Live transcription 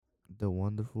The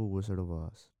Wonderful Wizard of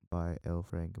Oz by L.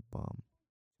 Frank Baum.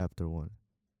 Chapter 1.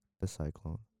 The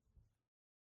Cyclone.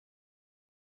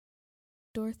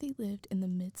 Dorothy lived in the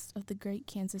midst of the great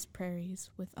Kansas prairies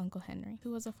with Uncle Henry,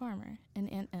 who was a farmer,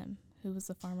 and Aunt Em, who was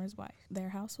the farmer's wife. Their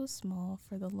house was small.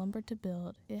 For the lumber to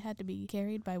build, it had to be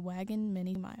carried by wagon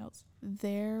many miles.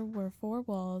 There were 4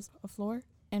 walls, a floor,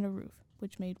 and a roof,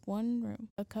 which made one room,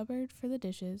 a cupboard for the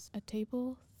dishes, a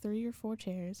table, 3 or 4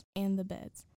 chairs, and the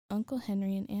beds. Uncle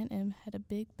Henry and Aunt Em had a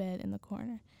big bed in the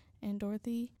corner, and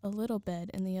Dorothy a little bed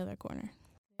in the other corner.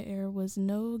 There was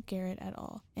no garret at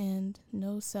all, and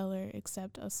no cellar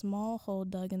except a small hole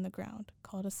dug in the ground,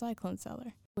 called a cyclone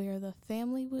cellar, where the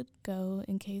family would go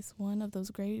in case one of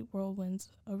those great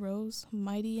whirlwinds arose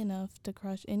mighty enough to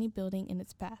crush any building in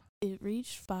its path. It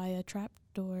reached by a trap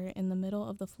door in the middle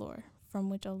of the floor, from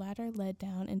which a ladder led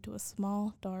down into a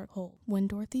small, dark hole. When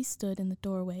Dorothy stood in the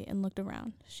doorway and looked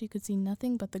around, she could see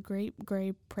nothing but the great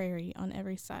gray prairie on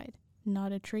every side.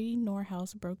 Not a tree nor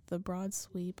house broke the broad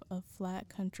sweep of flat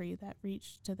country that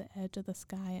reached to the edge of the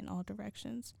sky in all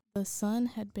directions. The sun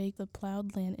had baked the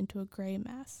plowed land into a gray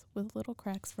mass, with little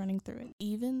cracks running through it.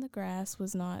 Even the grass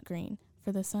was not green,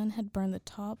 for the sun had burned the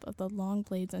top of the long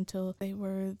blades until they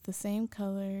were the same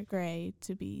color gray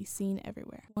to be seen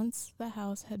everywhere. Once the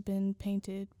house had been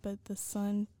painted, but the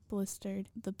sun blistered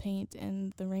the paint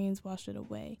and the rains washed it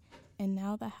away, and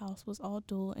now the house was all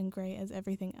dull and gray as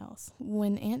everything else.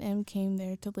 When Aunt Em came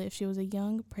there to live, she was a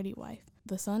young, pretty wife.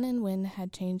 The sun and wind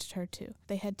had changed her too.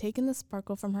 They had taken the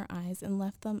sparkle from her eyes and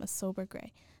left them a sober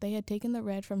gray. They had taken the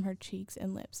red from her cheeks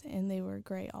and lips, and they were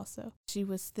gray also. She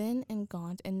was thin and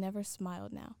gaunt and never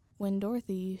smiled now. When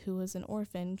Dorothy, who was an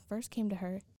orphan, first came to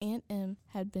her, Aunt Em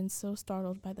had been so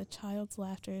startled by the child's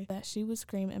laughter that she would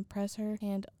scream and press her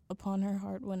hand upon her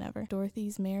heart whenever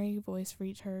Dorothy's merry voice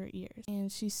reached her ears,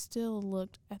 and she still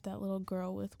looked at that little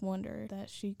girl with wonder that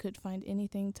she could find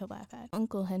anything to laugh at.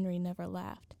 Uncle Henry never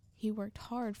laughed. He worked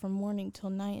hard from morning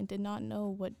till night and did not know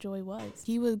what joy was.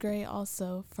 He was gray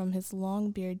also, from his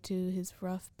long beard to his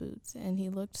rough boots, and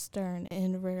he looked stern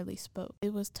and rarely spoke.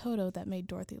 It was Toto that made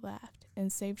Dorothy laugh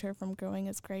and saved her from growing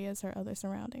as gray as her other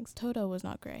surroundings. Toto was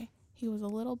not gray. He was a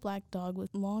little black dog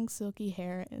with long silky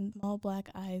hair and small black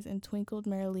eyes and twinkled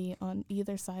merrily on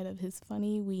either side of his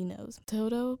funny wee nose.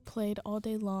 Toto played all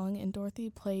day long, and Dorothy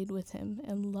played with him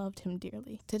and loved him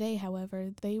dearly. Today,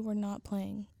 however, they were not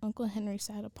playing. Uncle Henry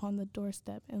sat upon the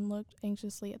doorstep and looked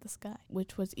anxiously at the sky,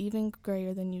 which was even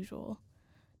grayer than usual.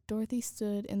 Dorothy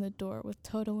stood in the door with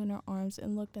Toto in her arms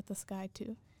and looked at the sky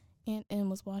too. Aunt Em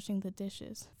was washing the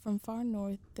dishes. From far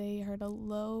north they heard a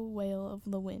low wail of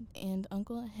the wind, and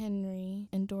Uncle Henry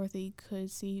and Dorothy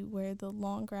could see where the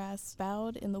long grass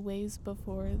bowed in the waves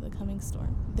before the coming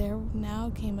storm. There now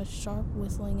came a sharp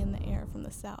whistling in the air from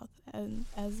the south, and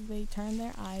as they turned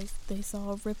their eyes, they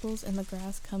saw ripples in the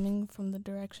grass coming from the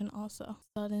direction also.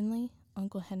 Suddenly,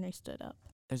 Uncle Henry stood up.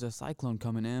 "There's a cyclone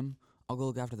coming, Em. I'll go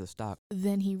look after the stock."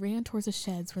 Then he ran towards the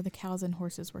sheds where the cows and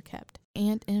horses were kept.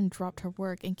 Aunt Em dropped her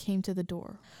work and came to the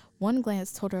door. One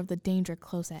glance told her of the danger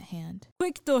close at hand.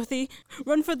 "Quick, Dorothy!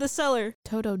 Run for the cellar!"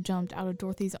 Toto jumped out of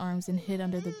Dorothy's arms and hid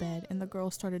under the bed, and the girl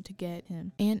started to get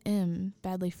him. Aunt Em,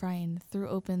 badly frightened, threw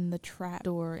open the trap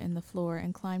door in the floor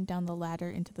and climbed down the ladder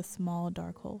into the small,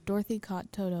 dark hole. Dorothy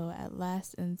caught Toto at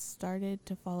last and started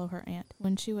to follow her aunt.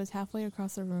 When she was halfway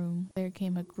across the room, there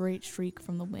came a great shriek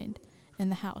from the wind, and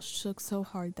the house shook so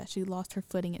hard that she lost her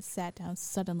footing and sat down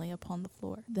suddenly upon the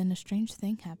floor. Then a strange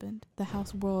thing happened. The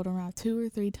house whirled around 2 or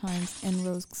 3 times and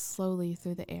rose slowly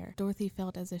through the air. Dorothy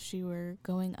felt as if she were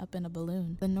going up in a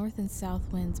balloon. The north and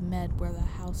south winds met where the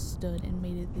house stood and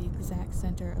made it the exact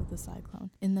center of the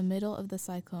cyclone. In the middle of the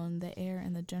cyclone, the air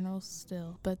and the general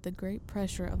still, but the great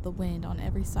pressure of the wind on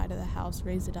every side of the house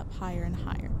raised it up higher and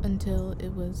higher, until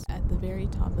it was at the very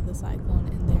top of the cyclone,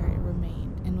 and there it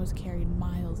remained, and was carried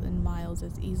miles and miles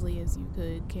as easily as you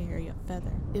could carry a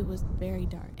feather. It was very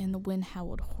dark, and the wind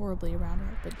howled horribly around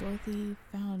her, but Dorothy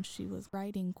found she was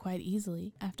riding quite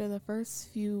easily. After the first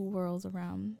few whirls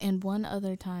around, and one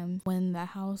other time when the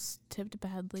house tipped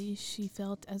badly, she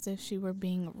felt as if she were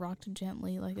being rocked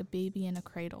gently like a baby in a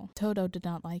cradle. Toto did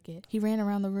not like it. He ran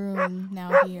around the room,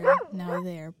 now here, now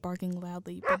there, barking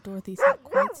loudly, but Dorothy sat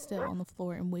quite still on the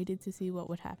floor and waited to see what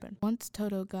would happen. Once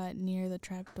Toto got near the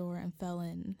trapdoor and fell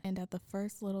in, and at the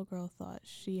first little girl thought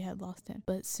she had lost him,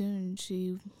 but soon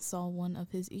she saw one of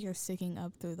his ears sticking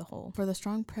up through the hole, for the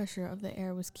strong pressure of the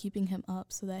air was keeping him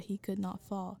up so that he could not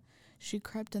fall. She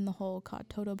crept in the hole, caught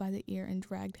Toto by the ear, and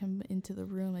dragged him into the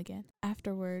room again,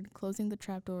 afterward closing the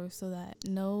trapdoor so that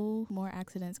no more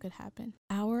accidents could happen.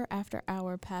 Hour after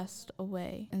hour passed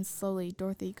away, and slowly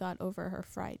Dorothy got over her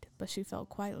fright, but she felt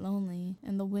quite lonely,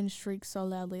 and the wind shrieked so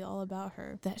loudly all about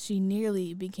her that she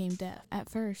nearly became deaf. At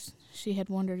first, she had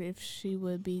wondered if she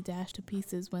would be dashed to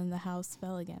pieces when the house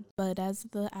fell again, but as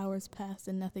the hours passed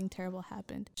and nothing terrible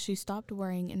happened, she stopped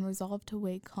worrying and resolved to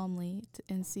wait calmly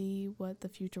and see what the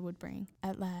future would bring.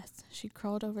 At last, she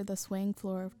crawled over the swaying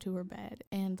floor to her bed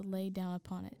and lay down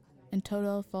upon it, and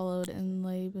Toto followed and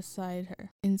lay beside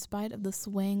her. In spite of the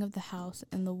swaying of the house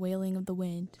and the wailing of the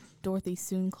wind, Dorothy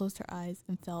soon closed her eyes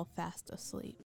and fell fast asleep.